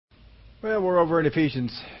Well, we're over in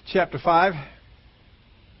Ephesians chapter 5.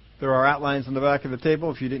 There are outlines on the back of the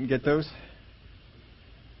table if you didn't get those.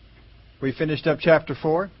 We finished up chapter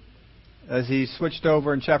 4 as he switched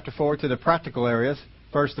over in chapter 4 to the practical areas.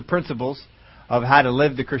 First, the principles of how to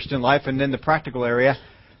live the Christian life, and then the practical area,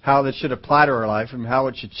 how that should apply to our life and how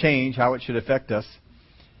it should change, how it should affect us.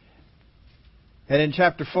 And in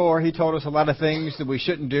chapter 4, he told us a lot of things that we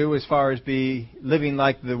shouldn't do as far as be living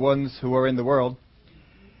like the ones who are in the world.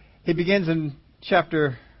 He begins in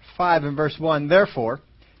chapter 5 and verse 1, "Therefore,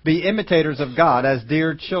 be imitators of God as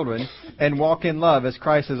dear children, and walk in love as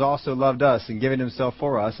Christ has also loved us and given himself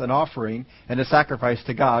for us, an offering and a sacrifice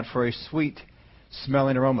to God for a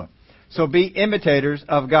sweet-smelling aroma." So be imitators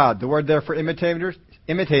of God. The word there for imitators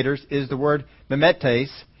is the word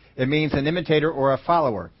mimetes. It means an imitator or a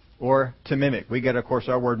follower, or to mimic. We get, of course,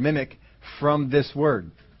 our word mimic from this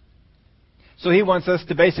word. So he wants us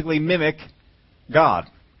to basically mimic God.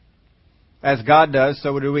 As God does,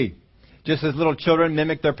 so do we. Just as little children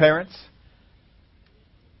mimic their parents,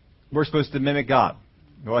 we're supposed to mimic God.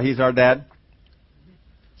 Well, he's our dad,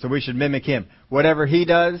 so we should mimic him. Whatever he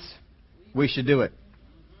does, we should do it.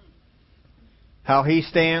 How he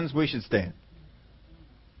stands, we should stand.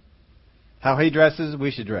 How he dresses, we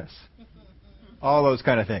should dress. All those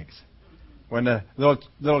kind of things. When the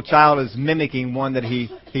little child is mimicking one that he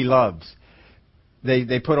loves,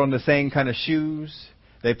 they put on the same kind of shoes.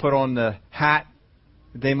 They put on the hat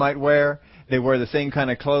that they might wear. They wear the same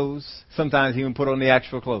kind of clothes. Sometimes even put on the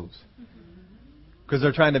actual clothes. Because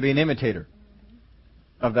they're trying to be an imitator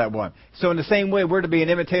of that one. So in the same way, we're to be an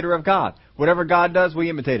imitator of God. Whatever God does,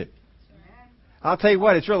 we imitate it. I'll tell you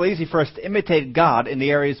what, it's real easy for us to imitate God in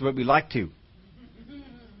the areas where we like to.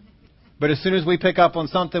 But as soon as we pick up on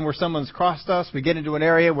something where someone's crossed us, we get into an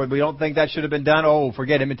area where we don't think that should have been done,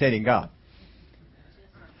 forget imitating God.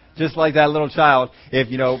 Just like that little child, if,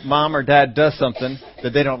 mom or dad does something that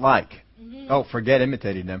they don't like, forget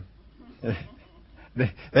imitating them.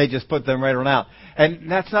 They just put them right on out.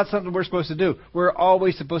 And that's not something we're supposed to do. We're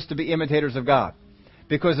always supposed to be imitators of God.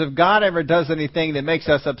 Because if God ever does anything that makes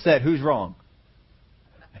us upset, who's wrong?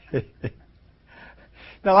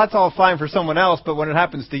 Now, that's all fine for someone else, but when it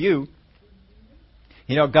happens to you,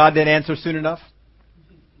 God didn't answer soon enough.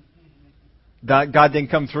 God didn't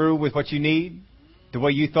come through with what you need the way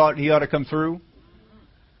you thought he ought to come through.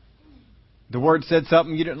 The Word said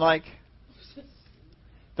something you didn't like.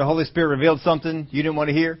 The Holy Spirit revealed something you didn't want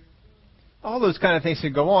to hear. All those kind of things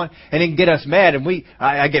can go on, and it can get us mad, and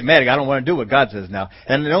I get mad. I don't want to do what God says now.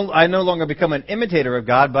 And I no longer become an imitator of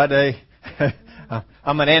God, but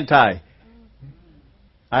I'm an anti.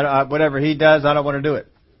 Whatever he does, I don't want to do it.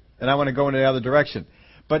 And I want to go in the other direction.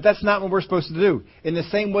 But that's not what we're supposed to do. In the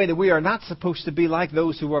same way that we are not supposed to be like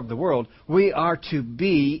those who are of the world, we are to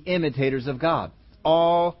be imitators of God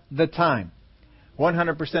all the time.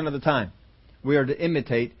 100% of the time. We are to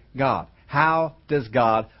imitate God. How does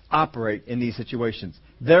God operate in these situations?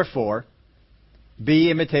 Therefore, be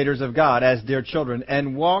imitators of God as dear children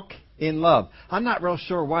and walk in love. I'm not real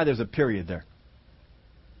sure why there's a period there.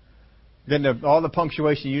 Then all the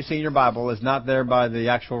punctuation you see in your Bible is not there by the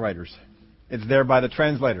actual writers. It's there by the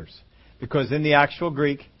translators. Because in the actual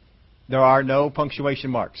Greek, there are no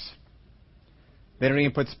punctuation marks. They don't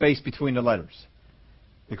even put space between the letters.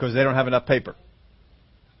 Because they don't have enough paper.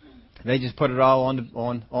 They just put it all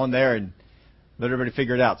on there and let everybody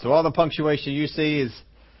figure it out. So all the punctuation you see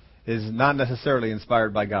is not necessarily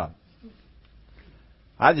inspired by God.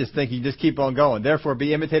 I just think you just keep on going. Therefore,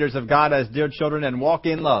 be imitators of God as dear children and walk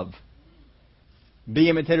in love.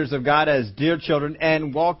 Be imitators of God as dear children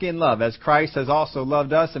and walk in love, as Christ has also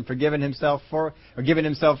loved us and given himself for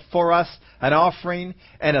us, an offering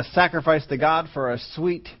and a sacrifice to God for a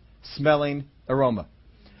sweet-smelling aroma.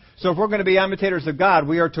 So if we're going to be imitators of God,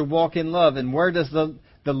 we are to walk in love. And where does the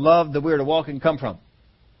love that we are to walk in come from?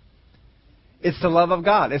 It's the love of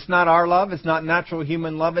God. It's not our love. It's not natural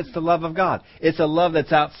human love. It's the love of God. It's a love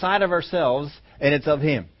that's outside of ourselves, and it's of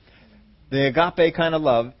him. The agape kind of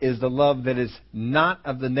love is the love that is not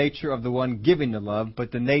of the nature of the one giving the love, but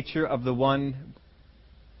the nature of the one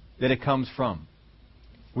that it comes from.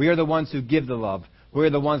 We are the ones who give the love. We're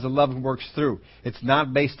the ones the love works through. It's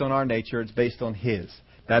not based on our nature. It's based on his.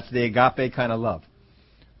 That's the agape kind of love.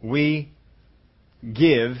 We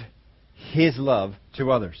give his love to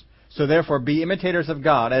others. So therefore, be imitators of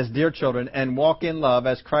God as dear children and walk in love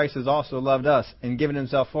as Christ has also loved us and given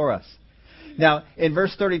himself for us. Now, in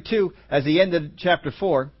verse 32, as he ended chapter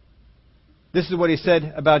 4, this is what he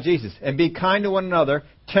said about Jesus. And be kind to one another,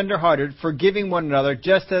 tender-hearted, forgiving one another,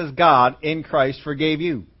 just as God in Christ forgave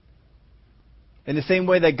you. In the same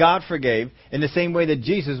way that God forgave, in the same way that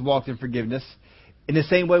Jesus walked in forgiveness, In the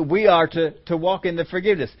same way we are to walk in the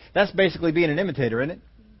forgiveness. That's basically being an imitator, isn't it?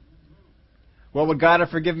 Well, would God have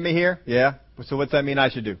forgiven me here? Yeah. So what's that mean I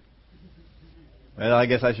should do? Well, I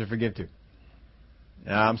guess I should forgive too.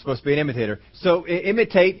 I'm supposed to be an imitator. So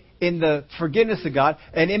imitate in the forgiveness of God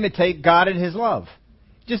and imitate God in His love.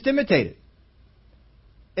 Just imitate it.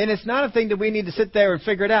 And it's not a thing that we need to sit there and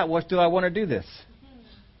figure it out. What do I want to do this?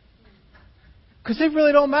 Because it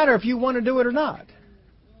really don't matter if you want to do it or not.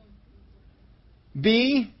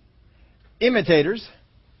 Be imitators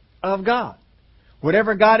of God.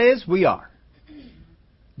 Whatever God is, we are.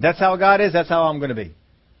 That's how God is. That's how I'm going to be.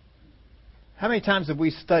 How many times have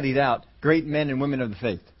we studied out great men and women of the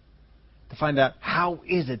faith to find out how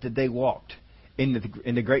is it that they walked in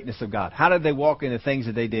the greatness of God? How did they walk in the things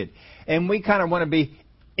that they did? And we kind of want to be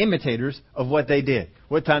imitators of what they did.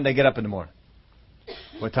 What time they get up in the morning?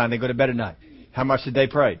 What time they go to bed at night? How much did they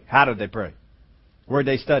pray? How did they pray? Where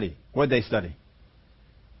did they study? What did they study?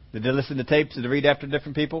 Did they listen to tapes? Did they read after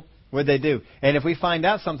different people? What did they do? And if we find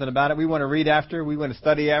out something about it, we want to read after, we want to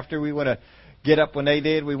study after, we want to get up when they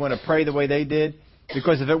did, we want to pray the way they did.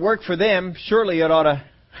 Because if it worked for them, surely it ought to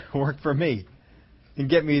work for me and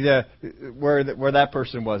get me where that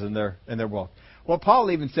person was in their walk. Well,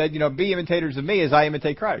 Paul even said, be imitators of me as I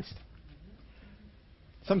imitate Christ.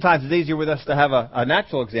 Sometimes it's easier with us to have a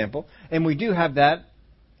natural example, and we do have that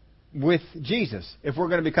with Jesus. If we're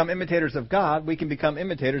going to become imitators of God, we can become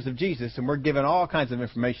imitators of Jesus, and we're given all kinds of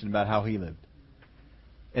information about how He lived.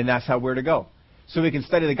 And that's how we're to go. So we can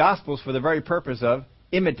study the Gospels for the very purpose of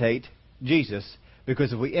imitate Jesus,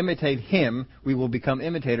 because if we imitate Him, we will become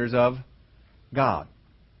imitators of God.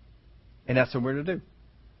 And that's what we're to do.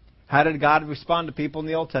 How did God respond to people in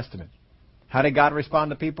the Old Testament? How did God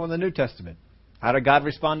respond to people in the New Testament? How did God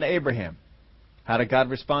respond to Abraham? How did God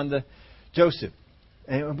respond to Joseph?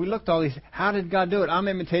 And we looked at all these. How did God do it? I'm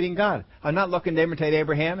imitating God. I'm not looking to imitate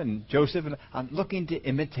Abraham and Joseph. I'm looking to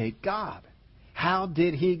imitate God. How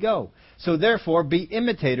did He go? So therefore, be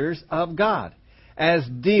imitators of God as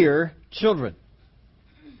dear children.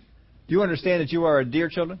 Do you understand that you are a dear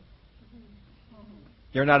children?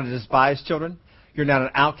 You're not a despised children. You're not an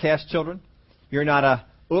outcast children. You're not a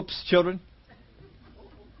oops children.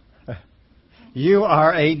 You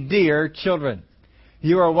are a dear children.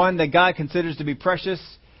 You are one that God considers to be precious,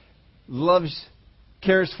 loves,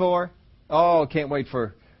 cares for. Oh, can't wait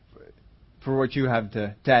for what you have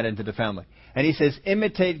to add into the family. And He says,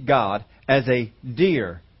 imitate God as a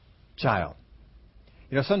dear child.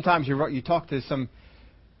 Sometimes you talk to some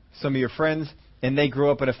of your friends, and they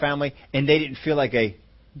grew up in a family, and they didn't feel like a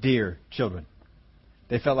dear children.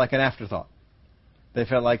 They felt like an afterthought. They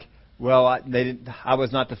felt like, I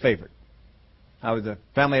was not the favorite. I was a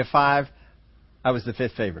family of 5. I was the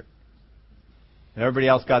 5th favorite. And everybody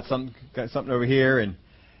else got something over here and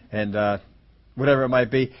whatever it might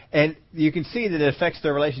be. And you can see that it affects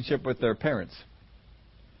their relationship with their parents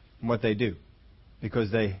and what they do,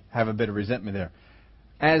 because they have a bit of resentment there.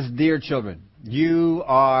 As dear children, you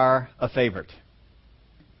are a favorite.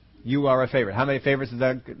 You are a favorite. How many favorites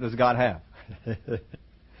does God have?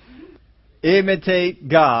 Imitate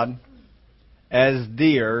God as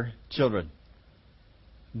dear children.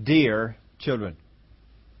 Dear children.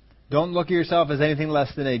 Don't look at yourself as anything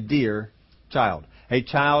less than a dear child. A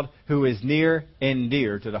child who is near and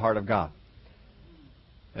dear to the heart of God.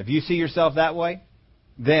 If you see yourself that way,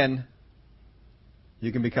 then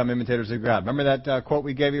you can become imitators of God. Remember that quote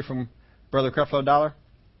we gave you from Brother Creflo Dollar?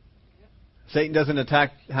 Satan doesn't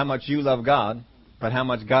attack how much you love God, but how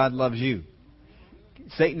much God loves you.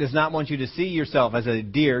 Satan does not want you to see yourself as a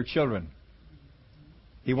dear children.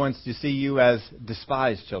 He wants to see you as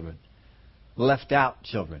despised children, left out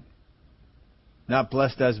children, not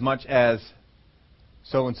blessed as much as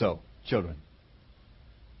so-and-so children.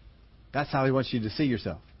 That's how he wants you to see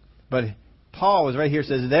yourself. But Paul is right here,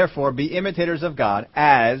 says, therefore, be imitators of God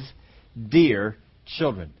as dear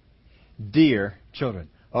children. Dear children.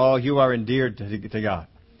 Oh, you are endeared to God.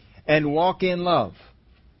 And walk in love.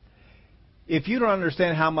 If you don't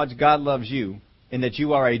understand how much God loves you and that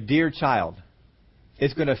you are a dear child,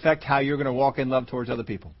 it's going to affect how you're going to walk in love towards other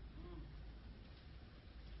people.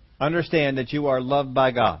 Understand that you are loved by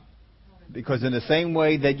God. Because in the same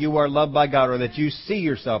way that you are loved by God, or that you see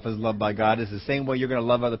yourself as loved by God, is the same way you're going to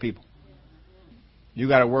love other people. You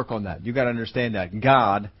got to work on that. You got to understand that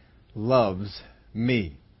God loves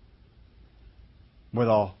me with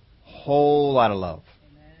a whole lot of love,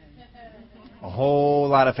 a whole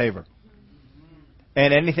lot of favor.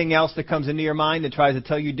 And anything else that comes into your mind that tries to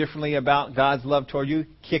tell you differently about God's love toward you,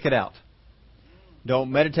 kick it out. Don't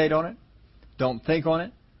meditate on it. Don't think on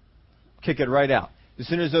it. Kick it right out. As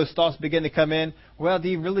soon as those thoughts begin to come in, well, do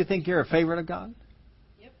you really think you're a favorite of God?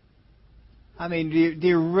 I mean, do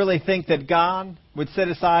you really think that God would set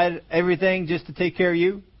aside everything just to take care of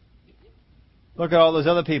you? Look at all those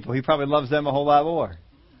other people. He probably loves them a whole lot more.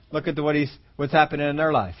 Look at what's happening in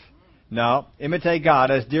their life. No, imitate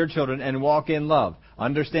God as dear children and walk in love.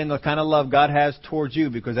 Understand the kind of love God has towards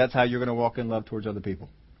you, because that's how you're going to walk in love towards other people.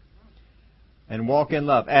 And walk in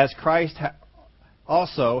love as Christ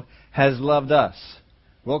also has loved us.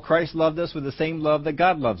 Well, Christ loved us with the same love that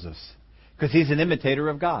God loves us, because He's an imitator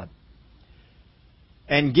of God.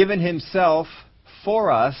 And given Himself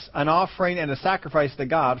for us an offering and a sacrifice to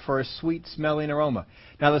God for a sweet-smelling aroma.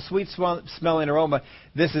 Now, the sweet-smelling aroma,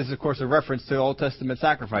 this is, of course, a reference to Old Testament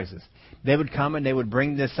sacrifices. They would come and they would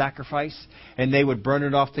bring this sacrifice, and they would burn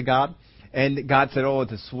it off to God. And God said, oh,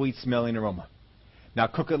 it's a sweet-smelling aroma. Now,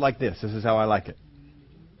 cook it like this. This is how I like it.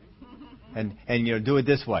 And do it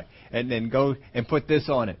this way. And then go and put this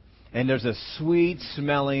on it. And there's a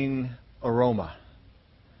sweet-smelling aroma.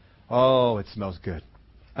 Oh, it smells good.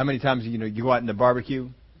 How many times, you go out in the barbecue,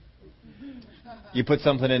 you put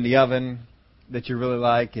something in the oven that you really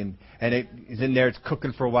like, and it is in there, it's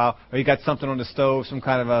cooking for a while, or you got something on the stove, some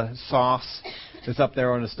kind of a sauce that's up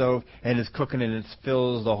there on the stove, and it's cooking and it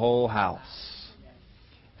fills the whole house.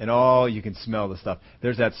 And you can smell the stuff.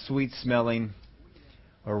 There's that sweet-smelling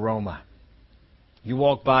aroma. You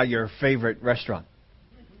walk by your favorite restaurant,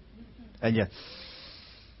 and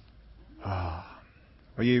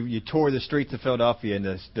or you tour the streets of Philadelphia,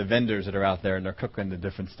 and the vendors that are out there, and they're cooking the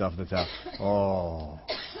different stuff that's out. Oh,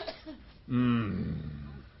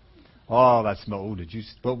 that smell. Oh,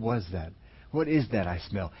 what was that? What is that I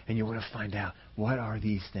smell? And you want to find out, what are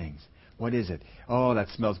these things? What is it? Oh, that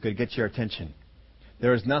smells good. Get your attention.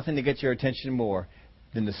 There is nothing to get your attention more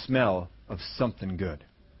than the smell of something good.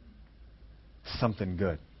 Something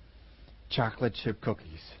good. Chocolate chip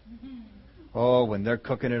cookies. Oh, when they're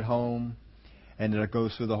cooking at home, and it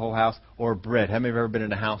goes through the whole house. Or bread. How many have ever been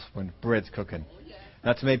in a house when bread's cooking?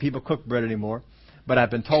 Not too many people cook bread anymore. But I've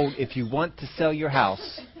been told, if you want to sell your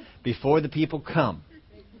house before the people come,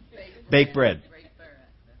 bake bread.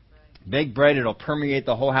 Bake bread, it'll permeate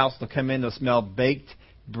the whole house. They'll come in, they'll smell baked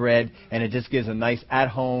bread, and it just gives a nice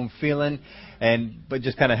at-home feeling, but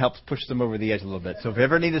just kind of helps push them over the edge a little bit. So if you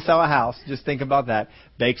ever need to sell a house, just think about that.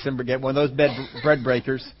 Bake some, get one of those bread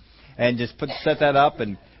breakers, and just set that up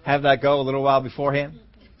and have that go a little while beforehand.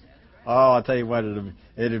 Oh, I'll tell you what,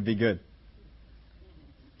 it'll be good.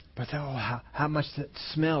 But how much the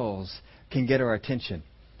smells can get our attention.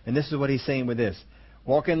 And this is what he's saying with this.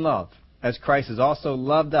 Walk in love, as Christ has also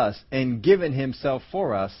loved us and given Himself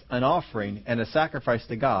for us an offering and a sacrifice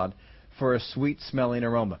to God for a sweet-smelling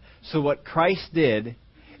aroma. So what Christ did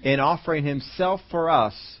in offering Himself for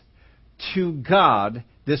us to God,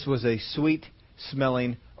 this was a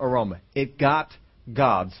sweet-smelling aroma. It got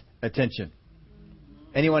God's attention.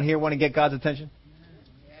 Anyone here want to get God's attention?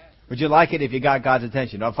 Would you like it if you got God's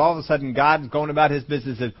attention? If all of a sudden God's going about His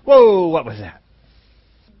business and, whoa, what was that?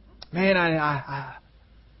 Man, I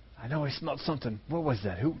know I smelled something. What was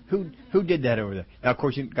that? Who did that over there? Now, of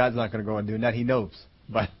course, God's not going to go and do that. He knows.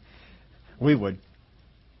 But we would.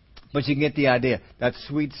 But you can get the idea. That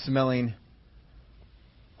sweet-smelling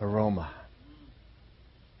aroma.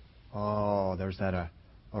 Oh, there's that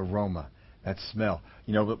aroma, that smell.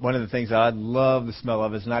 But one of the things I love the smell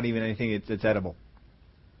of is not even anything that's edible.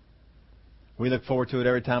 We look forward to it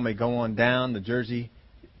every time we go on down to the Jersey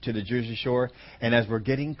Shore. And as we're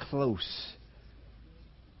getting close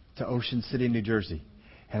to Ocean City, New Jersey,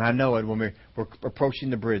 and I know it when we're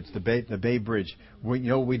approaching the bridge, the Bay Bridge, you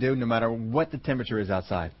know what we do? No matter what the temperature is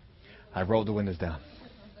outside, I roll the windows down.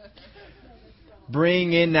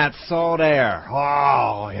 Bring in that salt air.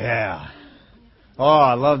 Oh, yeah. Oh,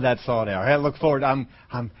 I love that salt air. I look forward. I'm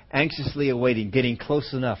anxiously awaiting getting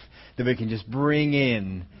close enough that we can just bring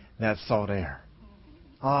in that salt air.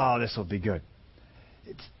 Oh, this will be good.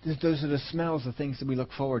 Those are the smells, the things that we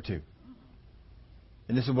look forward to.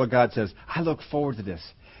 And this is what God says. I look forward to this.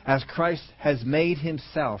 As Christ has made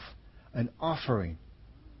Himself an offering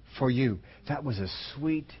for you. That was a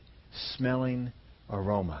sweet-smelling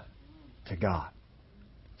aroma to God.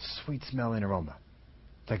 Sweet-smelling aroma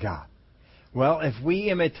to God. Well, if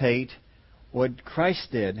we imitate what Christ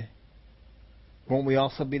did, won't we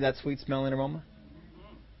also be that sweet-smelling aroma?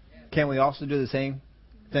 Can we also do the same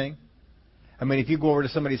thing? I mean, if you go over to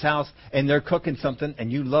somebody's house and they're cooking something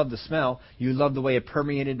and you love the smell, you love the way it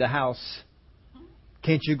permeated the house,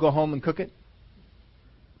 can't you go home and cook it?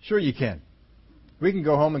 Sure you can. We can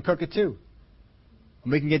go home and cook it too.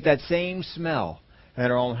 And we can get that same smell at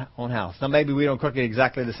our own house. Now, maybe we don't cook it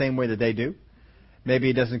exactly the same way that they do.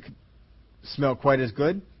 Maybe it doesn't smell quite as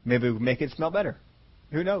good. Maybe we make it smell better.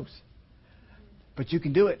 Who knows? But you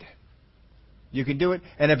can do it. You can do it.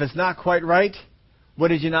 And if it's not quite right, what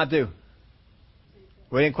did you not do?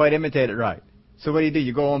 We didn't quite imitate it right. So what do?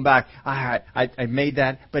 You go on back. I made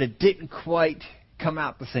that, but it didn't quite come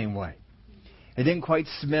out the same way. It didn't quite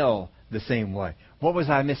smell the same way. What was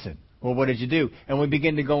I missing? Well, what did you do? And we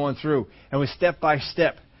begin to go on through, and we step by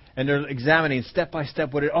step, and they're examining step by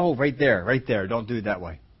step what it. Oh, right there. Don't do it that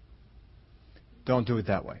way. Don't do it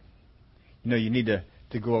that way. You need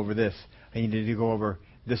to go over this, and you need to go over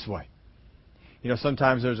this way.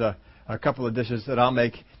 Sometimes there's a couple of dishes that I'll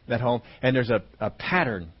make at home, and there's a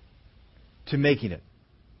pattern to making it.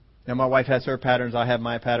 Now, my wife has her patterns, I have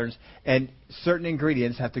my patterns, and certain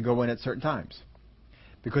ingredients have to go in at certain times.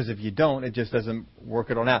 Because if you don't, it just doesn't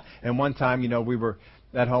work it on out. And one time, we were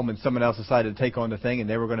at home and someone else decided to take on the thing and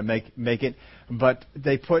they were going to make it, but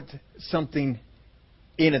they put something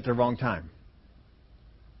in at the wrong time.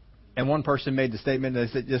 And one person made the statement and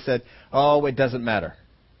they just said, "Oh, it doesn't matter."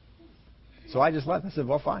 So I just left. I said,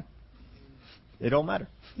 "Well, fine. It don't matter."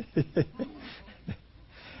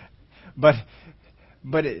 But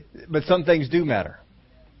some things do matter.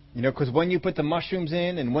 Because when you put the mushrooms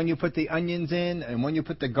in, and when you put the onions in, and when you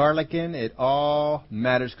put the garlic in, it all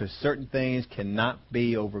matters because certain things cannot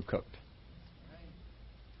be overcooked.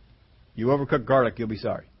 You overcook garlic, you'll be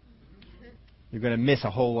sorry. You're going to miss a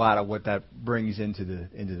whole lot of what that brings into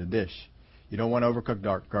the dish. You don't want to overcook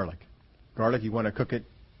garlic. Garlic, you want to cook it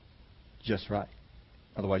just right.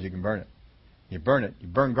 Otherwise, you can burn it. You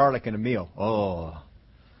burn garlic in a meal. Oh,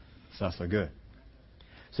 it's not so good.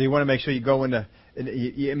 So you want to make sure you go into,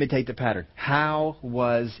 you imitate the pattern. How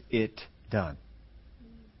was it done?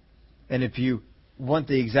 And if you want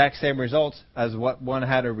the exact same results as what one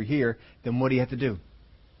had over here, then what do you have to do?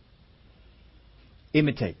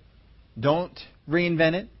 Imitate. Don't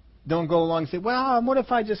reinvent it. Don't go along and say, "Well, what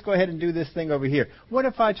if I just go ahead and do this thing over here? What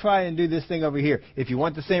if I try and do this thing over here?" If you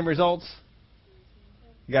want the same results,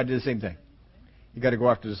 you got to do the same thing. You got to go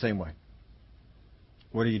after the same way.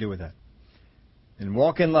 What do you do with that? And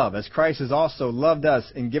walk in love, as Christ has also loved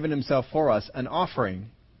us and given himself for us, an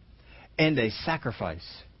offering and a sacrifice.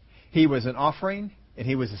 He was an offering and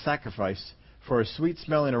he was a sacrifice for a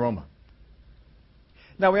sweet-smelling aroma.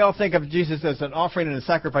 Now, we all think of Jesus as an offering and a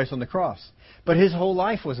sacrifice on the cross. But his whole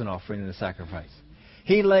life was an offering and a sacrifice.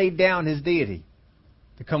 He laid down his deity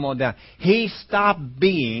to come on down. He stopped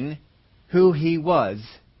being who he was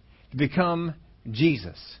to become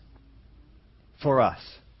Jesus for us.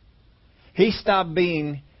 He stopped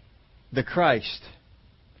being the Christ,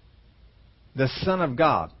 the Son of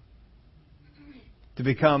God, to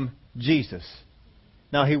become Jesus.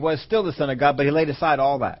 Now, he was still the Son of God, but he laid aside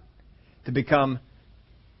all that to become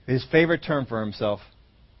his favorite term for himself,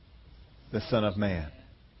 the Son of Man.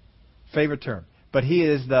 Favorite term. But he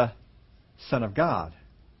is the Son of God.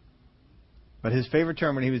 But his favorite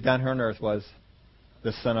term when he was down here on earth was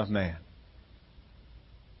the Son of Man.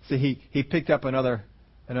 See, he picked up another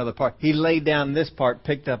part. He laid down this part,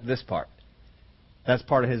 picked up this part. That's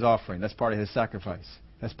part of his offering. That's part of his sacrifice.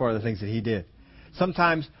 That's part of the things that he did.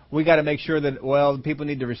 Sometimes we got to make sure that, people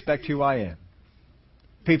need to respect who I am.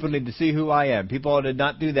 People need to see who I am. People did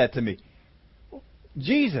not do that to me.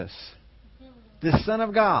 Jesus, the Son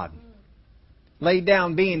of God, laid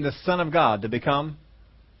down being the Son of God to become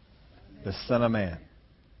the Son of Man.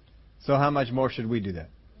 So how much more should we do that?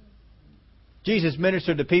 Jesus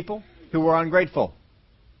ministered to people who were ungrateful.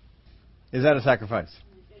 Is that a sacrifice?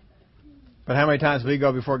 But how many times we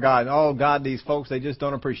go before God, "Oh, God, these folks, they just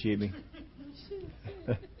don't appreciate me."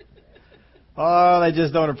 "Oh, they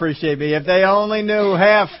just don't appreciate me. If they only knew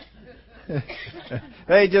half,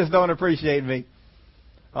 they just don't appreciate me."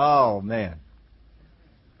 Oh, man.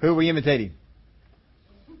 Who are we imitating?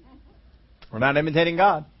 We're not imitating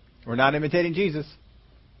God. We're not imitating Jesus.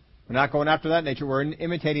 We're not going after that nature. We're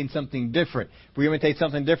imitating something different. If we imitate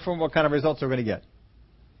something different, what kind of results are we going to get?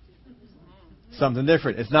 Something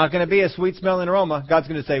different. It's not going to be a sweet-smelling aroma. God's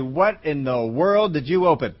going to say, "What in the world did you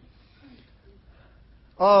open?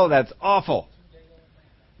 Oh, that's awful.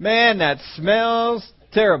 Man, that smells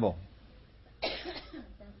terrible."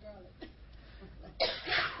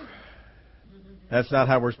 That's not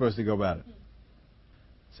how we're supposed to go about it.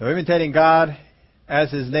 So imitating God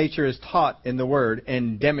as his nature is taught in the Word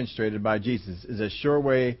and demonstrated by Jesus is a sure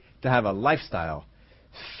way to have a lifestyle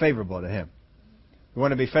favorable to him. You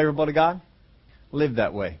want to be favorable to God? Live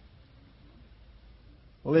that way.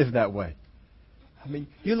 Live that way. I mean,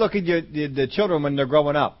 you look at the children when they're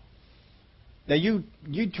growing up. Now, you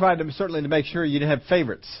tried to certainly to make sure you didn't have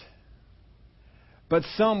favorites. But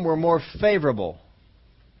some were more favorable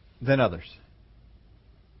than others.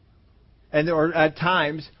 Or at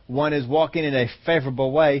times, one is walking in a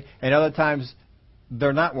favorable way, and other times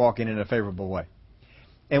they're not walking in a favorable way.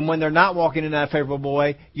 And when they're not walking in that favorable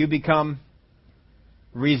way, you become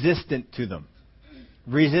resistant to them.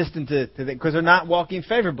 Resistant to them because they're not walking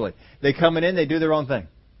favorably. They come in, they do their own thing.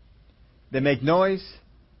 They make noise.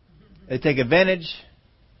 They take advantage.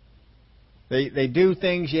 They do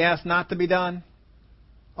things you ask not to be done.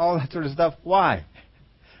 All that sort of stuff. Why?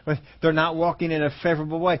 They're not walking in a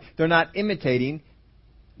favorable way. They're not imitating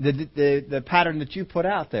the pattern that you put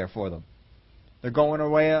out there for them. They're going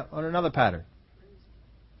away on another pattern.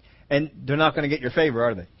 And they're not going to get your favor,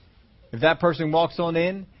 are they? If that person walks on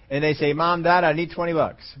in and they say, Mom, Dad, I need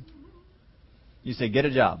 $20. You say, get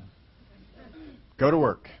a job. Go to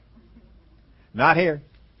work. Not here.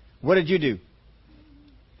 What did you do?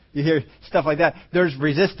 You hear stuff like that. There's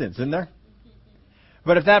resistance, isn't there?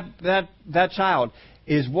 But if that child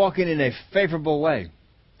is walking in a favorable way,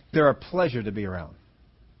 they're a pleasure to be around.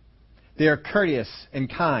 They are courteous and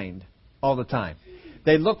kind all the time.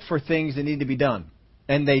 They look for things that need to be done,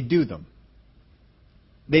 and they do them.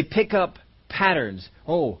 They pick up patterns.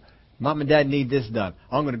 Oh, Mom and Dad need this done.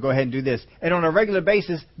 I'm going to go ahead and do this. And on a regular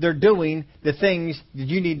basis, they're doing the things that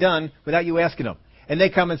you need done without you asking them. And they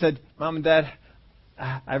come and said, Mom and Dad,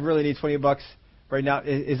 I really need $20 right now.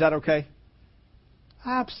 Is that okay?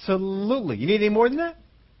 Absolutely. You need any more than that?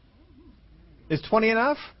 Is 20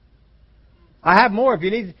 enough? I have more if you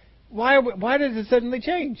need. Why does it suddenly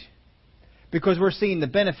change? Because we're seeing the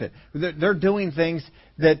benefit. They're doing things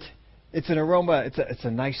that it's an aroma. It's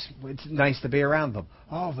nice to be around them.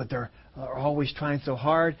 Oh, but they're always trying so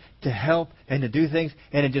hard to help and to do things,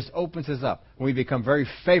 and it just opens us up. We become very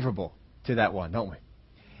favorable to that one, don't we?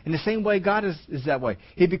 In the same way, God is that way.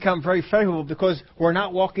 He becomes very favorable because we're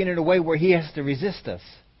not walking in a way where He has to resist us.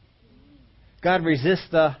 God resists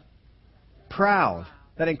the proud.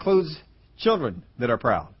 That includes children that are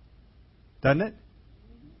proud. Doesn't it?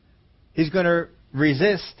 He's going to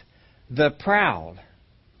resist the proud.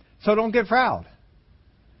 So don't get proud.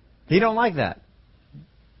 He don't like that.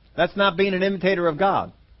 That's not being an imitator of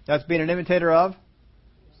God. That's being an imitator of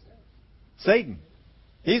Satan.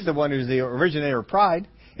 He's the one who's the originator of pride.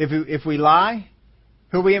 If we lie,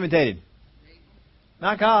 who are we imitating?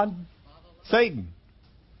 Not God. Satan.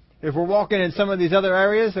 If we're walking in some of these other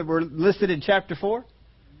areas that were listed in chapter 4,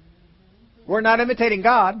 we're not imitating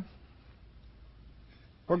God.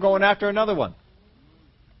 We're going after another one.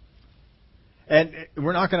 And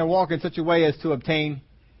we're not going to walk in such a way as to obtain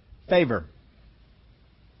favor.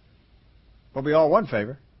 But we all want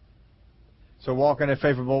favor. So walk in a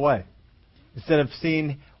favorable way. Instead of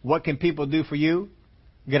seeing what can people do for you,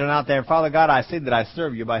 get it out there. And Father God, I see that I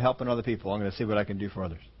serve you by helping other people. I'm going to see what I can do for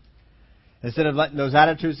others. Instead of letting those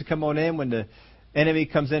attitudes to come on in when the enemy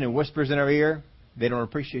comes in and whispers in our ear, they don't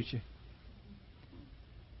appreciate you.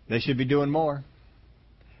 They should be doing more.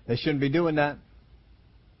 They shouldn't be doing that.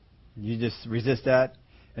 You just resist that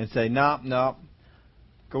and say, no.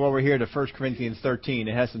 Go over here to 1 Corinthians 13.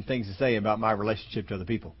 It has some things to say about my relationship to other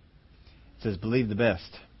people. It says, believe the best,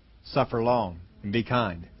 suffer long, and be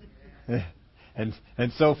kind.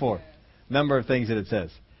 and so forth. Number of things that it says.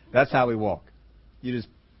 That's how we walk. You just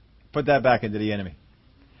put that back into the enemy.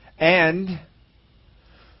 And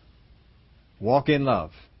walk in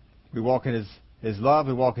love. We walk in His love.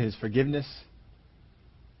 We walk in His forgiveness.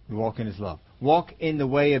 We walk in His love. Walk in the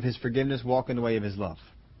way of His forgiveness. Walk in the way of His love.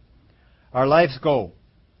 Our life's goal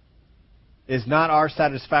is not our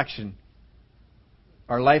satisfaction.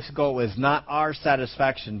 Our life's goal is not our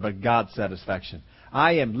satisfaction, but God's satisfaction.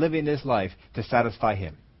 I am living this life to satisfy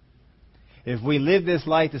Him. If we live this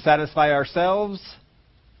life to satisfy ourselves,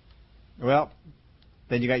 well,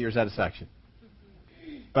 then you got your satisfaction.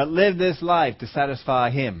 But live this life to satisfy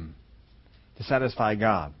Him, to satisfy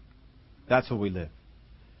God. That's what we live.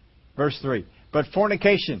 Verse 3. But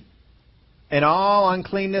fornication and all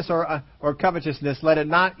uncleanness or covetousness, let it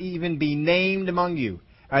not even be named among you,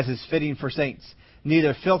 as is fitting for saints.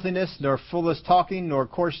 Neither filthiness, nor foolish talking, nor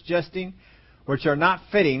coarse jesting, which are not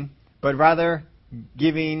fitting, but rather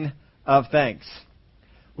giving of thanks.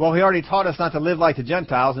 Well, He already taught us not to live like the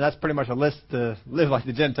Gentiles, and that's pretty much a list to live like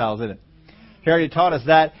the Gentiles, isn't it? He already taught us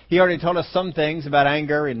that. He already told us some things about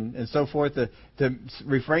anger and so forth to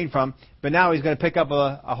refrain from. But now He's going to pick up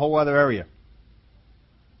a whole other area.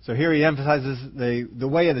 So here He emphasizes the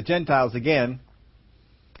way of the Gentiles again.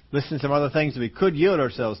 Listen to some other things that we could yield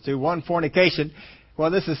ourselves to. One, fornication.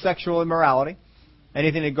 Well, this is sexual immorality.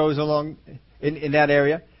 Anything that goes along in that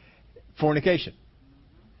area. Fornication.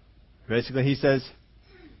 Basically, He says,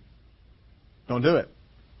 don't do it.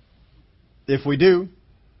 If we do,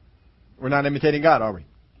 we're not imitating God, are we?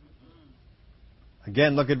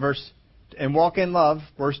 Again, look at verse and walk in love,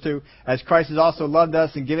 verse 2, as Christ has also loved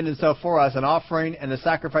us and given himself for us, an offering and a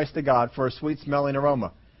sacrifice to God for a sweet-smelling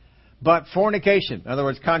aroma. But fornication, in other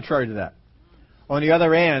words, contrary to that, on the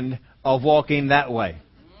other end of walking that way,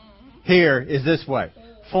 here is this way.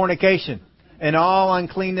 Fornication and all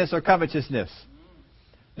uncleanness or covetousness.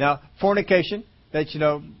 Now, fornication, that's,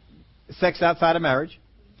 sex outside of marriage.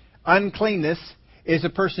 Uncleanness is a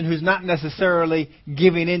person who's not necessarily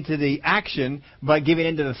giving into the action, but giving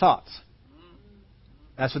into the thoughts.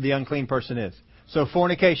 That's what the unclean person is. So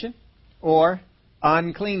fornication or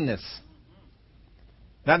uncleanness.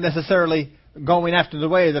 Not necessarily going after the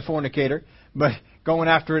way of the fornicator, but going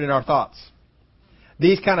after it in our thoughts.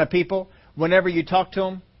 These kind of people, whenever you talk to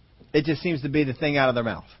them, it just seems to be the thing out of their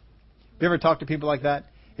mouth. Have you ever talked to people like that?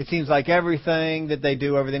 It seems like everything that they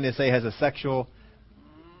do, everything they say has a sexual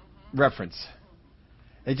reference.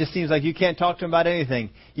 It just seems like you can't talk to them about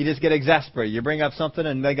anything. You just get exasperated. You bring up something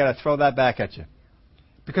and they got to throw that back at you.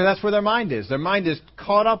 Because that's where their mind is. Their mind is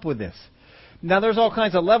caught up with this. Now, there's all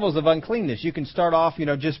kinds of levels of uncleanness. You can start off,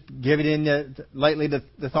 just give it in lightly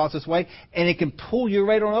the thoughts this way, and it can pull you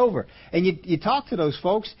right on over. And you talk to those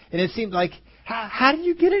folks, and it seems like, how do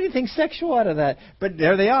you get anything sexual out of that? But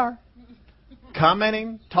there they are,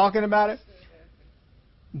 commenting, talking about it.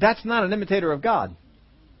 That's not an imitator of God.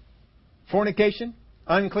 Fornication,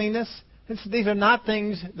 uncleanness, these are not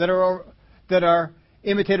things that are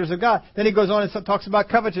imitators of God. Then he goes on and talks about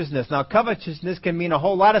covetousness. Now, covetousness can mean a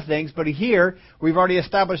whole lot of things, but here we've already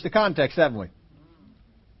established the context, haven't we?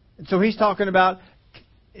 So he's talking about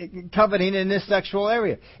coveting in this sexual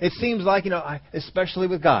area. It seems like, especially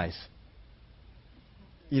with guys,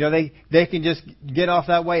 they can just get off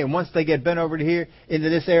that way, and once they get bent over to here into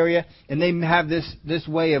this area, and they have this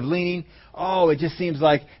way of leaning, it just seems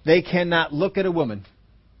like they cannot look at a woman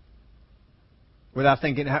without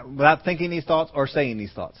thinking these thoughts or saying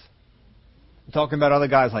these thoughts. I'm talking about other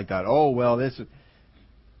guys like that. This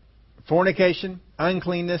fornication,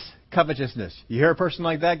 uncleanness, covetousness. You hear a person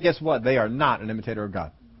like that, guess what? They are not an imitator of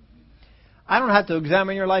God. I don't have to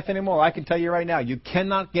examine your life anymore. I can tell you right now, you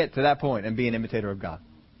cannot get to that point and be an imitator of God.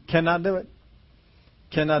 Cannot do it.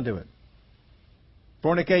 Cannot do it.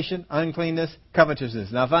 Fornication, uncleanness,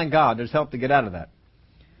 covetousness. Now, thank God, there's help to get out of that.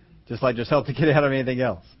 Just like there's help to get out of anything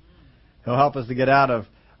else. He'll help us to get out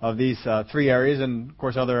of these three areas and, of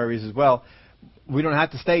course, other areas as well. We don't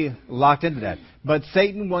have to stay locked into that. But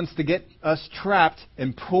Satan wants to get us trapped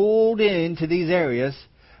and pulled into these areas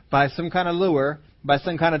by some kind of lure, by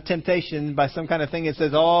some kind of temptation, by some kind of thing that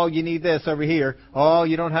says, you need this over here.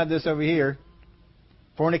 You don't have this over here.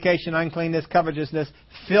 Fornication, uncleanness, covetousness,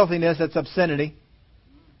 filthiness, that's obscenity.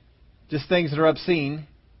 Just things that are obscene.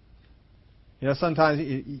 Sometimes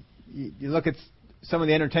you look at some of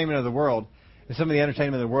the entertainment of the world, and some of the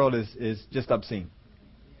entertainment of the world is just obscene.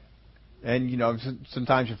 And,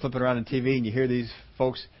 sometimes you're flipping around on TV and you hear these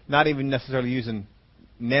folks not even necessarily using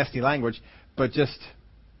nasty language, but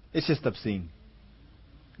it's just obscene.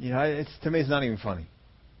 To me, it's not even funny.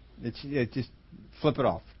 It's just flip it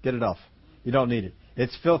off. Get it off. You don't need it.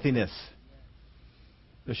 It's filthiness.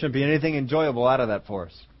 There shouldn't be anything enjoyable out of that for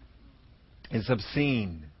us. It's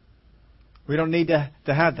obscene. We don't need to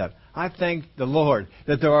have that. I thank the Lord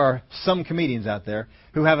that there are some comedians out there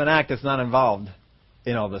who have an act that's not involved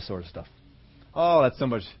in all this sort of stuff. That's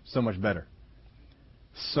so much better.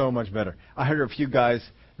 So much better. I heard a few guys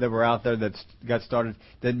that were out there that got started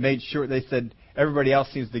that made sure, they said, everybody else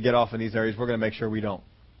seems to get off in these areas. We're going to make sure we don't.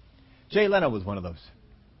 Jay Leno was one of those.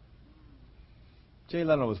 I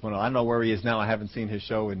don't know where he is now. I haven't seen his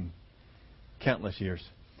show in countless years.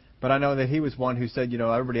 But I know that he was one who said,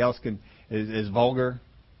 everybody else is vulgar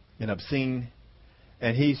and obscene.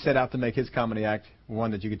 And he set out to make his comedy act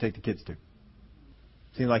one that you could take the kids to.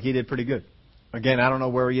 Seemed like he did pretty good. Again, I don't know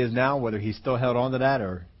where he is now, whether he still held on to that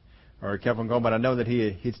or kept on going. But I know that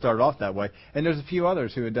he'd started off that way. And there's a few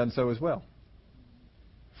others who had done so as well.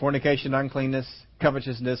 Fornication, uncleanness,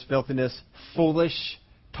 covetousness, filthiness, foolish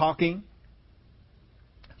talking.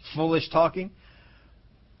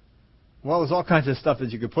 Well, there's all kinds of stuff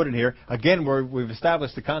that you could put in here. Again, we've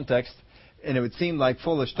established the context, and it would seem like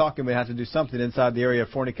foolish talking would have to do something inside the area of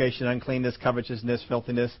fornication, uncleanness, covetousness,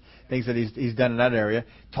 filthiness, things that he's done in that area.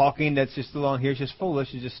 Talking that's just along here is just foolish,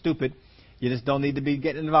 it's just stupid. You just don't need to be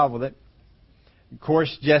getting involved with it.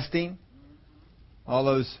 Coarse jesting, all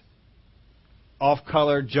those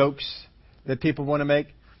off-color jokes that people want to make.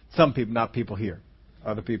 Some people, not people here.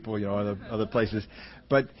 Other people, other places.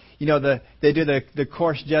 But, they do the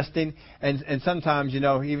coarse jesting, and sometimes,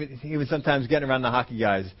 even sometimes getting around the hockey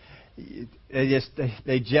guys,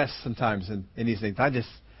 they jest sometimes in these things. I just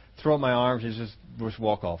throw up my arms and just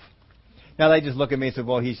walk off. Now they just look at me and say,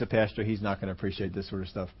 well, he's a pastor. He's not going to appreciate this sort of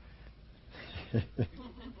stuff.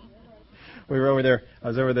 We were over there. I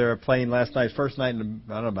was over there playing last night, first night in,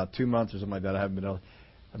 I don't know, about 2 months or something like that. I've been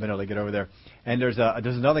able to get over there. And there's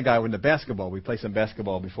another guy with the basketball. We play some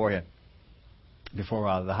basketball beforehand,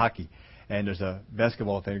 before the hockey. And there's a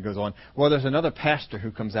basketball thing that goes on. Well, there's another pastor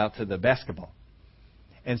who comes out to the basketball.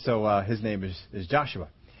 And so his name is Joshua.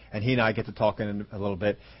 And he and I get to talking a little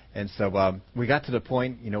bit. And so we got to the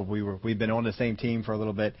point, we'd been on the same team for a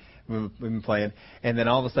little bit. We've been playing. And then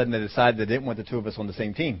all of a sudden they decided they didn't want the two of us on the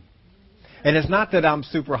same team. And it's not that I'm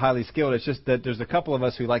super highly skilled. It's just that there's a couple of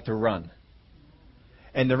us who like to run.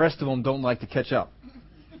 And the rest of them don't like to catch up.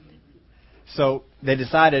 So they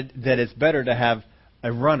decided that it's better to have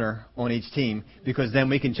a runner on each team because then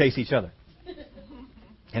we can chase each other.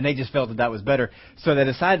 And they just felt that was better. So they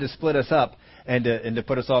decided to split us up and to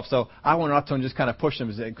put us off. So I went up to him and just kind of pushed him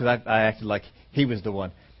because I acted like he was the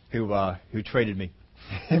one who traded me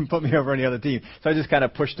and put me over on the other team. So I just kind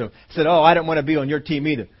of pushed him. Said, oh, I didn't want to be on your team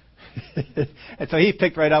either. And so he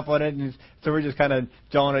picked right up on it. And so we're just kind of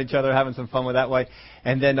jawing at each other, having some fun with that way.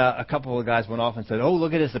 And then a couple of guys went off and said, oh,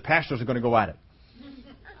 look at this. The pastors are going to go at it.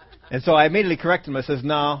 And so I immediately corrected him. I says,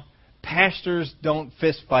 no, pastors don't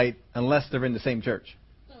fist fight unless they're in the same church.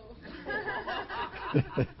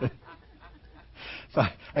 So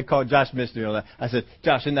I called Josh Mister. I said,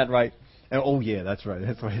 Josh, isn't that right? And, oh, yeah, that's right.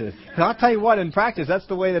 That's what it is. And I'll tell you what, in practice, that's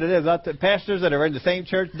the way that it is. Pastors that are in the same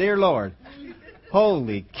church, dear Lord,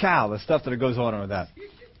 holy cow, the stuff that goes on with that.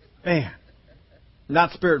 Man.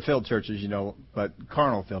 Not spirit-filled churches, but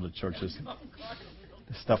carnal-filled churches.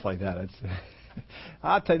 Stuff like that.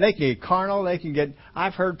 I'll tell you, they can get carnal. They can get.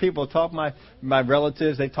 I've heard people talk. My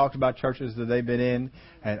relatives. They talked about churches that they've been in,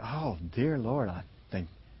 and oh dear Lord, I think,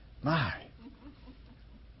 my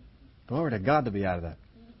glory to God to be out of that.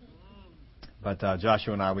 But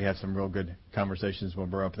Joshua and I, we had some real good conversations when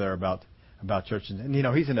we were up there about churches. And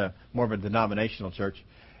he's in a more of a denominational church,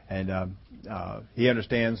 and he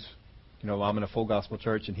understands. I'm in a full gospel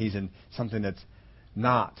church, and he's in something that's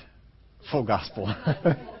not full gospel.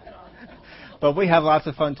 But we have lots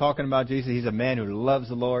of fun talking about Jesus. He's a man who loves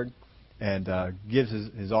the Lord and gives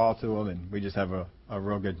his all to him, and we just have a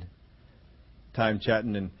real good time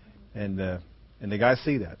chatting. And the guys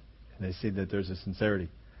see that, and they see that there's a sincerity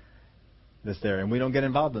that's there, and we don't get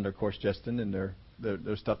involved in their course jesting and their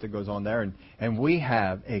stuff that goes on there, and we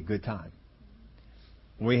have a good time.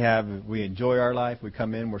 We enjoy our life. We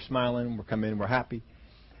come in, we're smiling. We come in, we're happy.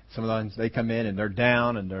 Sometimes they come in and they're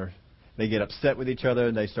down and they get upset with each other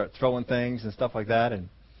and they start throwing things and stuff like that. And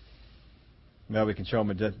we can show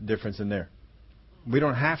them a difference in there. We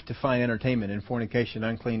don't have to find entertainment in fornication,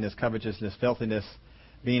 uncleanness, covetousness, filthiness,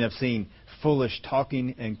 being obscene, foolish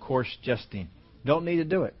talking, and coarse jesting. Don't need to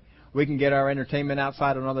do it. We can get our entertainment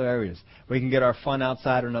outside in other areas. We can get our fun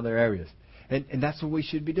outside in other areas. And that's what we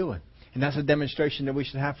should be doing. And that's a demonstration that we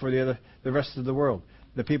should have for the rest of the world,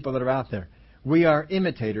 the people that are out there. We are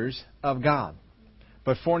imitators of God.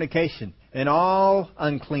 But fornication and all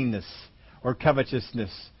uncleanness or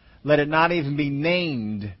covetousness, let it not even be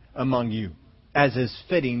named among you, as is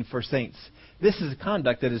fitting for saints. This is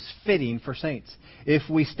conduct that is fitting for saints. If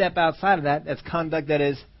we step outside of that, that's conduct that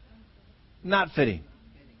is not fitting.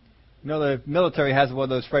 The military has one of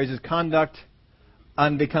those phrases, conduct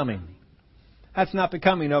unbecoming. That's not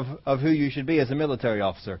becoming of who you should be as a military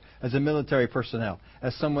officer, as a military personnel,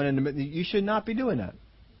 as someone in the... You should not be doing that.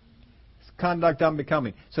 It's conduct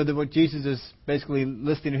unbecoming. So that what Jesus is basically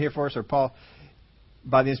listing here for us, or Paul,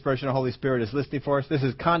 by the inspiration of the Holy Spirit, is listing for us, this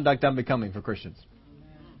is conduct unbecoming for Christians.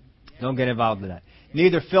 Don't get involved in that.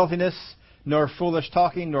 Neither filthiness, nor foolish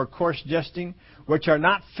talking, nor coarse jesting, which are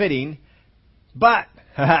not fitting, but...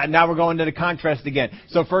 now we're going to the contrast again.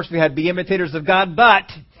 So first we had be imitators of God, but...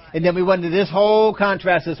 And then we went into this whole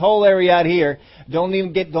contrast, this whole area out here. Don't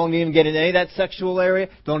even get in any of that sexual area.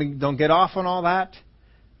 Don't get off on all that.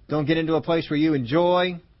 Don't get into a place where you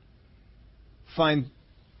enjoy, find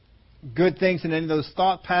good things in any of those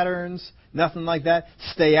thought patterns. Nothing like that.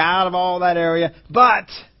 Stay out of all that area. But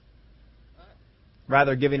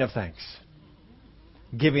rather giving of thanks.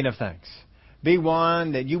 Giving of thanks. Be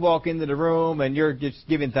one that you walk into the room and you're just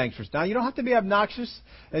giving thanks for. Now, you don't have to be obnoxious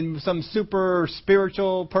and some super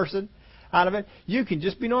spiritual person out of it. You can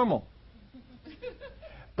just be normal.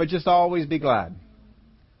 But just always be glad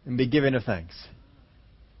and be giving of thanks.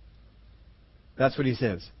 That's what he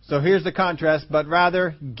says. So here's the contrast, but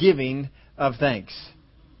rather giving of thanks.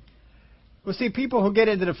 Well, see, people who get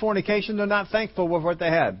into the fornication, they're not thankful with what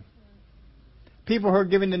they had. People who are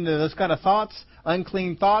giving into those kind of thoughts,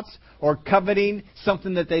 unclean thoughts, or coveting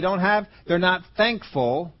something that they don't have, they're not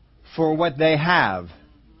thankful for what they have.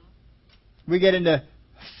 We get into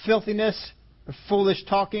filthiness, foolish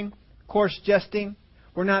talking, coarse jesting.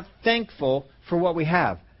 We're not thankful for what we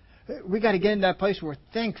have. We got to get in that place where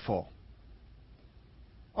we're thankful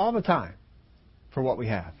all the time for what we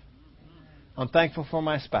have. I'm thankful for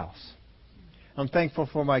my spouse. I'm thankful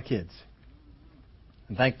for my kids.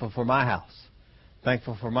 I'm thankful for my house.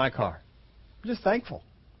 Thankful for my car. I'm just thankful.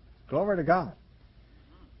 Glory to God.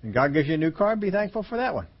 And God gives you a new car, be thankful for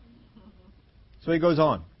that one. So he goes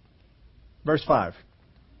on. Verse 5.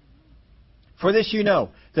 For this you know,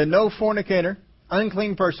 that no fornicator,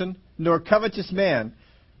 unclean person, nor covetous man,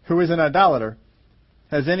 who is an idolater,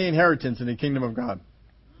 has any inheritance in the kingdom of God,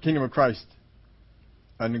 kingdom of Christ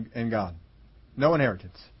and God. No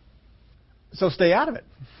inheritance. So stay out of it.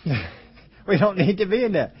 We don't need to be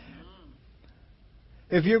in that.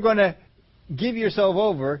 If you're going to give yourself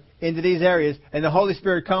over into these areas, and the Holy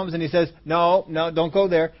Spirit comes and He says, no, don't go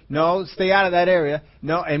there. No, stay out of that area.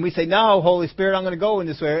 No, and we say, no, Holy Spirit, I'm going to go in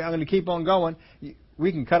this area. I'm going to keep on going.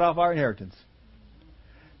 We can cut off our inheritance.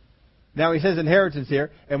 Now, He says inheritance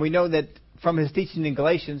here, and we know that from His teaching in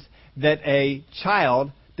Galatians that a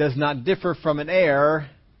child does not differ from an heir.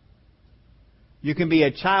 You can be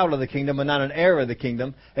a child of the kingdom but not an heir of the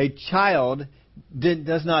kingdom. A child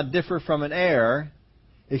does not differ from an heir,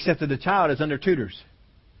 except that the child is under tutors.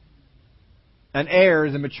 An heir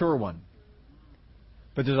is a mature one.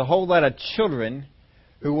 But there's a whole lot of children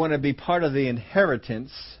who want to be part of the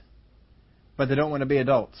inheritance, but they don't want to be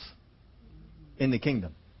adults in the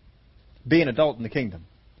kingdom. Be an adult in the kingdom.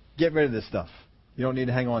 Get rid of this stuff. You don't need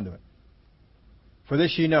to hang on to it. For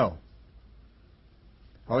this you know.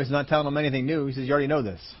 Oh, He's not telling them anything new. He says, you already know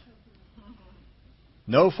this.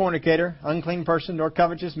 No fornicator, unclean person, nor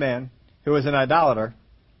covetous man, who is an idolater.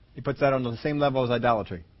 He puts that on the same level as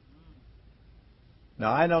idolatry.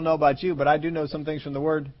 Now, I don't know about you, but I do know some things from the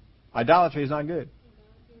Word. Idolatry is not good.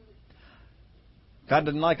 God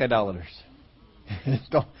doesn't like idolaters.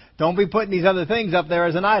 Don't be putting these other things up there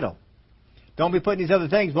as an idol. Don't be putting these other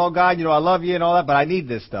things, well, God, I love you and all that, but I need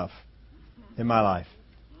this stuff in my life.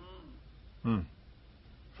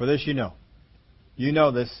 For this you know. You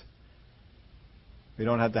know this. We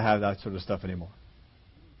don't have to have that sort of stuff anymore.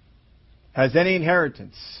 Has any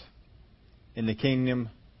inheritance in the kingdom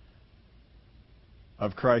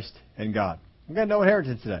of Christ and God? We've got no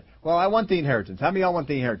inheritance today. Well, I want the inheritance. How many of y'all want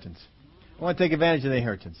the inheritance? I want to take advantage of the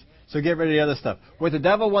inheritance. So get rid of the other stuff. What the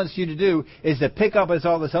devil wants you to do is to pick up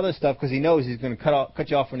all this other stuff because he knows he's going to cut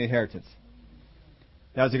you off from the inheritance.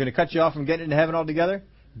 Now, is he going to cut you off from getting into heaven altogether?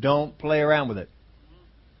 Don't play around with it.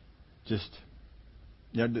 Just,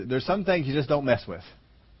 there's some things you just don't mess with.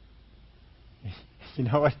 You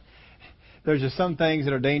know what? There's just some things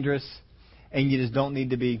that are dangerous, and you just don't need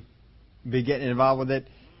to be getting involved with it.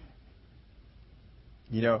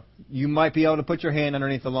 You might be able to put your hand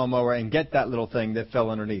underneath the lawnmower and get that little thing that fell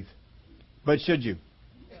underneath. But should you?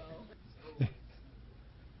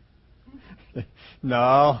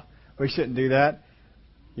 No, we shouldn't do that.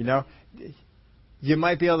 You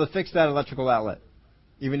might be able to fix that electrical outlet,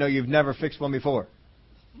 even though you've never fixed one before.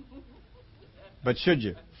 But should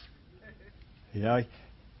you?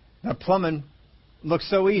 Now, plumbing looks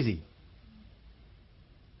so easy.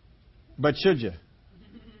 But should you?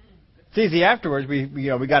 It's easy afterwards.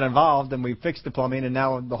 We got involved and we fixed the plumbing, and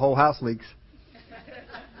now the whole house leaks.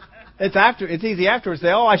 It's easy afterwards to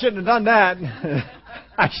say, "Oh, I shouldn't have done that.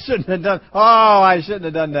 I shouldn't have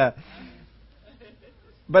done that."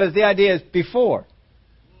 But it's the idea is before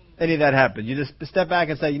any of that happened, you just step back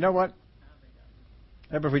and say, "You know what?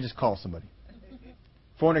 How about if we just call somebody?"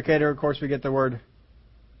 Fornicator, of course, we get the word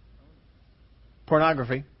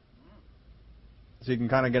pornography. So you can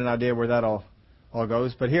kind of get an idea where that all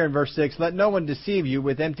goes. But here in verse 6, let no one deceive you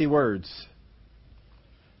with empty words.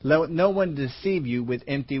 Let no one deceive you with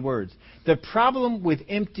empty words. The problem with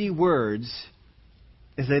empty words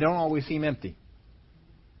is they don't always seem empty.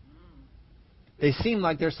 They seem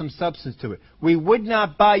like there's some substance to it. We would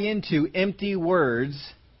not buy into empty words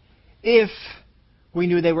if we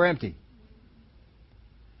knew they were empty.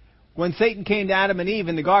 When Satan came to Adam and Eve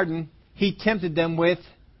in the garden, he tempted them with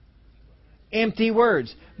empty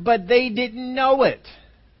words. But they didn't know it.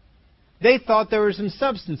 They thought there was some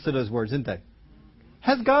substance to those words, didn't they?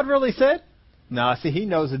 Has God really said? No, see, He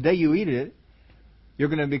knows the day you eat it, you're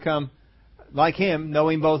going to become like Him,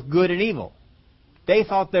 knowing both good and evil. They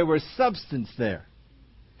thought there was substance there.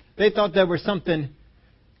 They thought there was something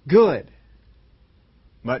good.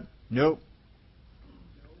 But nope.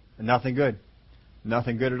 Nothing good.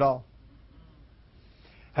 Nothing good at all.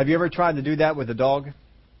 Have you ever tried to do that with a dog?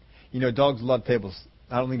 Dogs love tables.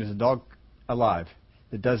 I don't think there's a dog alive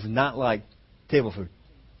that does not like table food.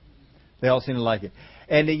 They all seem to like it.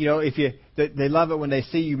 And, if they love it when they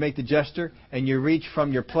see you make the gesture and you reach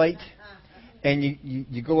from your plate and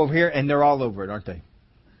you go over here and they're all over it, aren't they?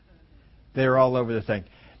 They're all over the thing.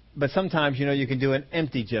 But sometimes, you can do an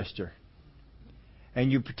empty gesture.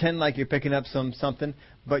 And you pretend like you're picking up something,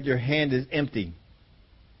 but your hand is empty.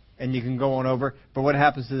 And you can go on over. But what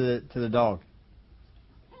happens to the dog?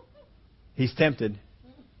 He's tempted.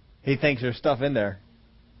 He thinks there's stuff in there.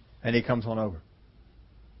 And he comes on over.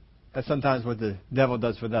 That's sometimes what the devil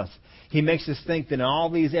does with us. He makes us think that in all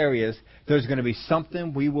these areas, there's going to be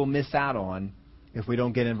something we will miss out on if we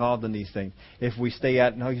don't get involved in these things. If we stay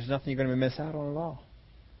out, no, there's nothing you're going to miss out on at all.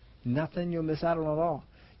 Nothing you'll miss out on at all.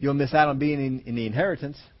 You'll miss out on being in the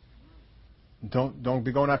inheritance. Don't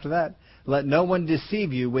be going after that. Let no one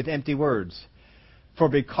deceive you with empty words. For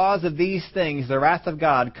because of these things, the wrath of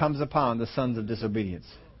God comes upon the sons of disobedience.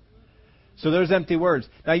 So there's empty words.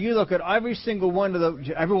 Now you look at every single one of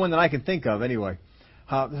everyone that I can think of anyway.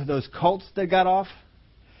 Those cults that got off.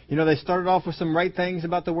 They started off with some right things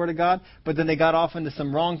about the Word of God, but then they got off into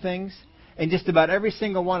some wrong things. And just about every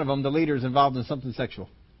single one of them, the leader is involved in something sexual.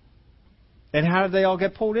 And how did they all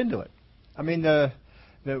get pulled into it? I mean,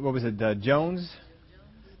 what was it, Jones?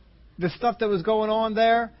 The stuff that was going on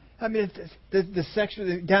there. I mean, the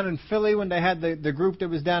sexual down in Philly when they had the group that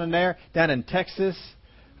was down in there, down in Texas.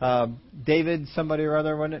 David, somebody or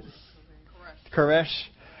other, wasn't it? Koresh.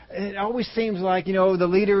 It always seems like, the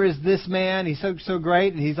leader is this man. He's so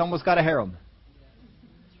great, and he's almost got a harem.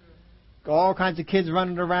 All kinds of kids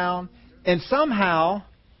running around. And somehow,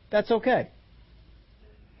 that's okay.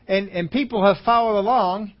 And people have followed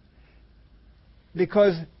along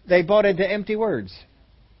because they bought into empty words.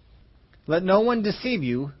 Let no one deceive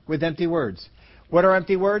you with empty words. What are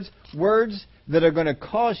empty words? Words that are going to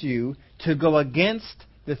cause you to go against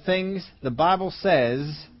the things the Bible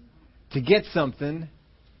says to get something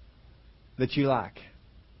that you lack.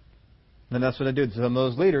 And that's what I do. Some of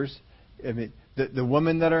those leaders, I mean, the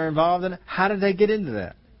women that are involved in it, how did they get into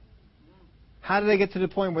that? How did they get to the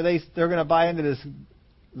point where they're going to buy into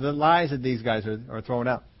the lies that these guys are throwing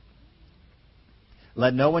out?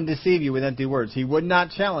 Let no one deceive you with empty words. He would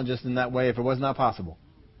not challenge us in that way if it was not possible.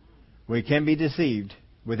 We can be deceived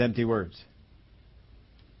with empty words.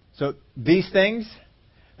 So these things,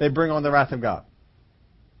 they bring on the wrath of God.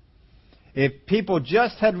 If people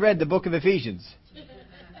just had read the book of Ephesians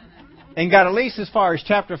and got at least as far as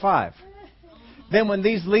chapter 5, then when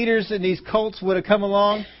these leaders and these cults would have come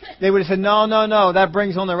along, they would have said, no, that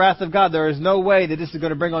brings on the wrath of God. There is no way that this is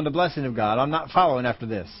going to bring on the blessing of God. I'm not following after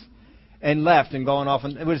this. And left and going off,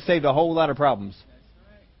 and it would have saved a whole lot of problems.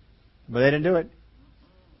 But they didn't do it.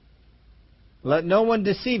 Let no one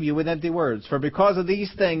deceive you with empty words, for because of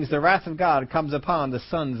these things the wrath of God comes upon the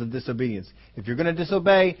sons of disobedience. If you're going to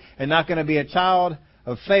disobey and not going to be a child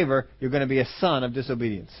of favor, you're going to be a son of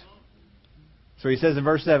disobedience. So he says in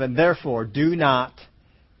verse 7, therefore do not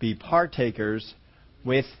be partakers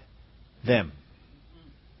with them.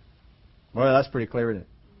 Well, that's pretty clear, isn't it?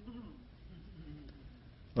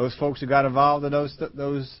 Those folks who got involved in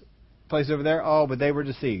those places over there, but they were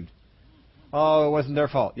deceived. Oh, it wasn't their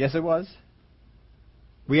fault. Yes, it was.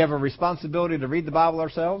 We have a responsibility to read the Bible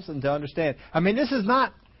ourselves and to understand. I mean, this is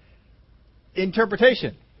not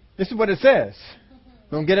interpretation. This is what it says.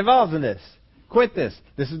 Don't get involved in this. Quit this.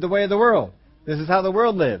 This is the way of the world. This is how the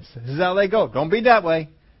world lives. This is how they go. Don't be that way.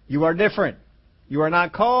 You are different. You are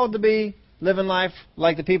not called to be living life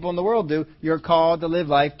like the people in the world do. You're called to live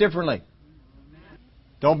life differently.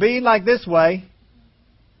 Don't be like this way,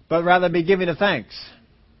 but rather be giving of thanks.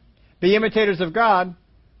 Be imitators of God,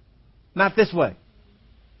 not this way.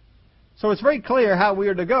 So it's very clear how we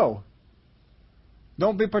are to go.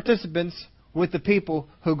 Don't be participants with the people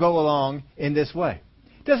who go along in this way.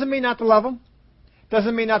 Doesn't mean not to love them.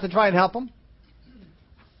 Doesn't mean not to try and help them.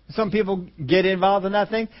 Some people get involved in that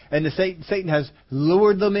thing, and Satan has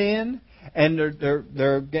lured them in, and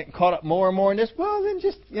they're getting caught up more and more in this. Well, then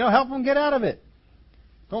just help them get out of it.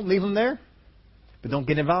 Don't leave them there, but don't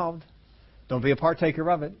get involved. Don't be a partaker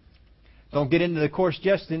of it. Don't get into the coarse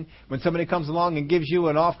jesting. When somebody comes along and gives you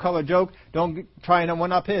an off-color joke, don't try and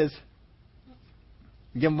one-up his.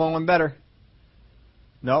 Give him one better.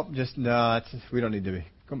 Nope, we don't need to be.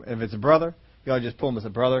 If it's a brother, you ought to just pull him as a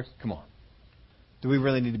brother. Come on. Do we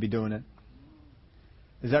really need to be doing it?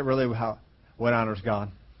 Is that really what honors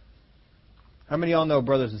God? How many of y'all know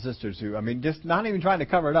brothers and sisters who, just not even trying to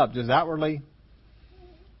cover it up, just outwardly?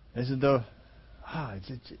 This is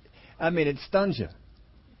it stuns you.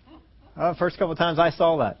 First couple of times I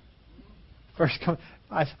saw that.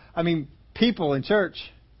 People in church,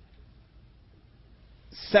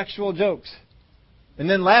 sexual jokes, and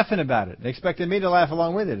then laughing about it. They expected me to laugh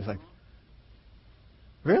along with it. It's like,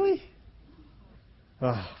 Really?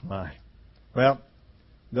 Oh, my. Well,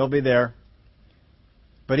 they'll be there.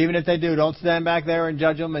 But even if they do, don't stand back there and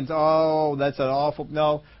judge them and say, oh, that's an awful...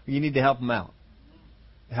 No, you need to help them out.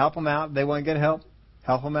 Help them out. If they want to get help,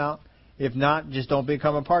 help them out. If not, just don't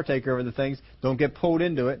become a partaker of the things. Don't get pulled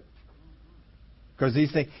into it. Because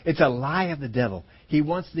these things, it's a lie of the devil. He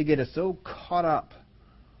wants to get us so caught up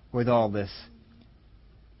with all this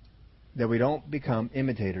that we don't become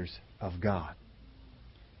imitators of God.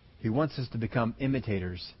 He wants us to become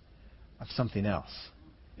imitators of something else.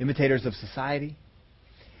 Imitators of society.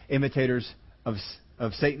 Imitators of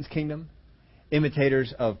Satan's kingdom.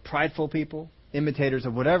 Imitators of prideful people. Imitators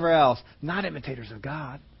of whatever else. Not imitators of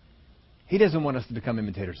God. He doesn't want us to become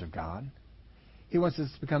imitators of God. He wants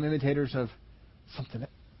us to become imitators of something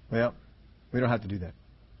else. Well, we don't have to do that.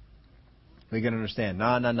 We can understand. No.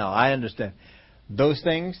 I understand. Those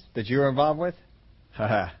things that you're involved with,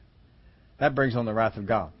 that brings on the wrath of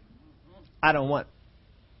God. I don't want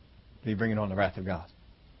to be bringing on the wrath of God.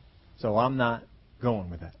 So I'm not going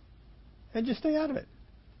with that. And just stay out of it.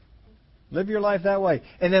 Live your life that way.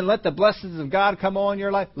 And then let the blessings of God come on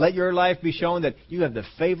your life. Let your life be shown that you have the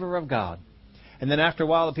favor of God. And then after a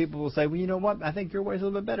while, the people will say, well, you know what? I think your way's a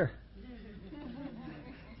little bit better.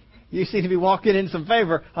 You seem to be walking in some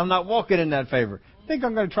favor. I'm not walking in that favor. I think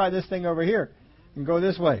I'm going to try this thing over here and go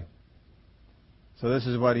this way. So this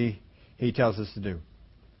is what he tells us to do.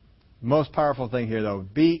 The most powerful thing here, though,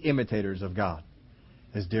 be imitators of God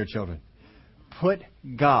as dear children. Put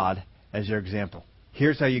God as your example.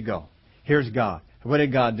 Here's how you go. Here's God. What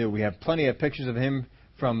did God do? We have plenty of pictures of Him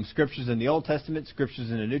from Scriptures in the Old Testament, Scriptures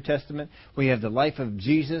in the New Testament. We have the life of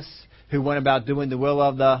Jesus, who went about doing the will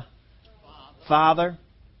of the Father.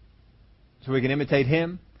 So we can imitate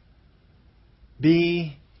Him.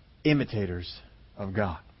 Be imitators of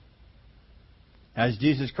God. As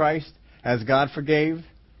Jesus Christ, as God forgave,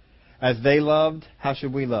 as they loved, how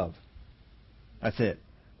should we love? That's it.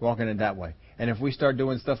 Walking it that way. And if we start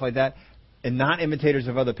doing stuff like that, and not imitators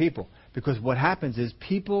of other people, because what happens is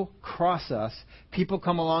people cross us, people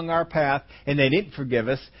come along our path, and they didn't forgive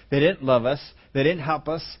us, they didn't love us, they didn't help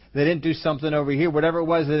us, they didn't do something over here, whatever it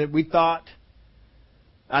was that we thought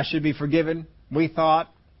I should be forgiven, we thought,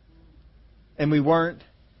 and we weren't.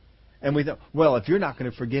 And we thought, well, if you're not going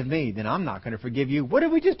to forgive me, then I'm not going to forgive you. What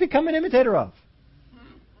did we just become an imitator of?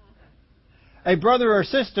 A brother or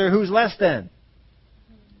sister who's less than.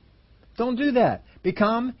 Don't do that.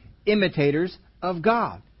 Become imitators of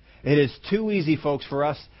God. It is too easy, folks, for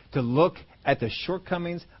us to look at the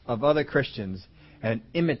shortcomings of other Christians and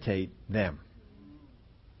imitate them.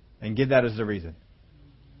 And give that as the reason.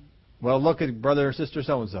 Well, look at brother or sister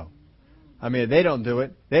so-and-so. I mean, they don't do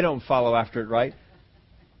it. They don't follow after it right.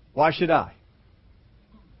 Why should I?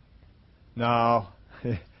 No,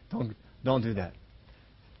 don't do that.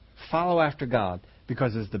 Follow after God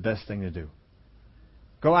because it's the best thing to do.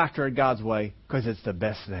 Go after it God's way because it's the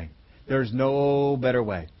best thing. There's no better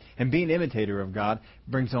way. And being an imitator of God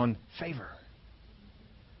brings on favor.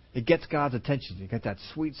 It gets God's attention. You get that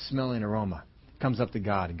sweet smelling aroma. It comes up to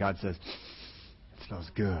God and God says, it smells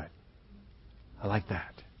good. I like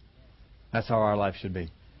that. That's how our life should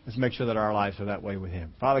be. Let's make sure that our lives are that way with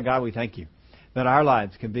Him. Father God, we thank You that our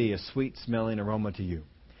lives can be a sweet smelling aroma to You.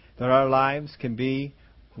 That our lives can be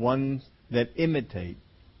one that imitate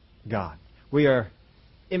God. We are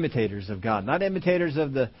imitators of God. Not imitators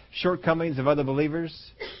of the shortcomings of other believers.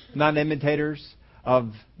 Not imitators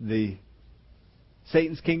of the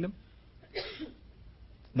Satan's kingdom.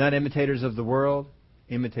 Not imitators of the world.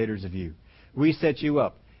 Imitators of You. We set You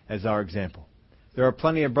up as our example. There are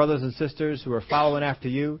plenty of brothers and sisters who are following after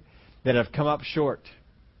You that have come up short.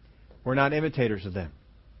 We're not imitators of them.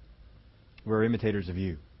 We're imitators of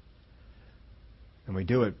You. And we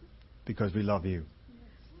do it because we love You.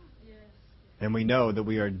 And we know that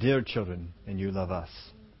we are dear children and You love us.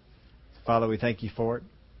 Father, we thank You for it.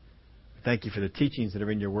 Thank You for the teachings that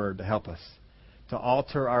are in Your Word to help us to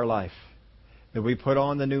alter our life. That we put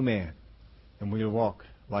on the new man and we walk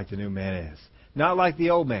like the new man is. Not like the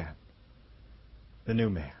old man. The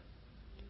new man.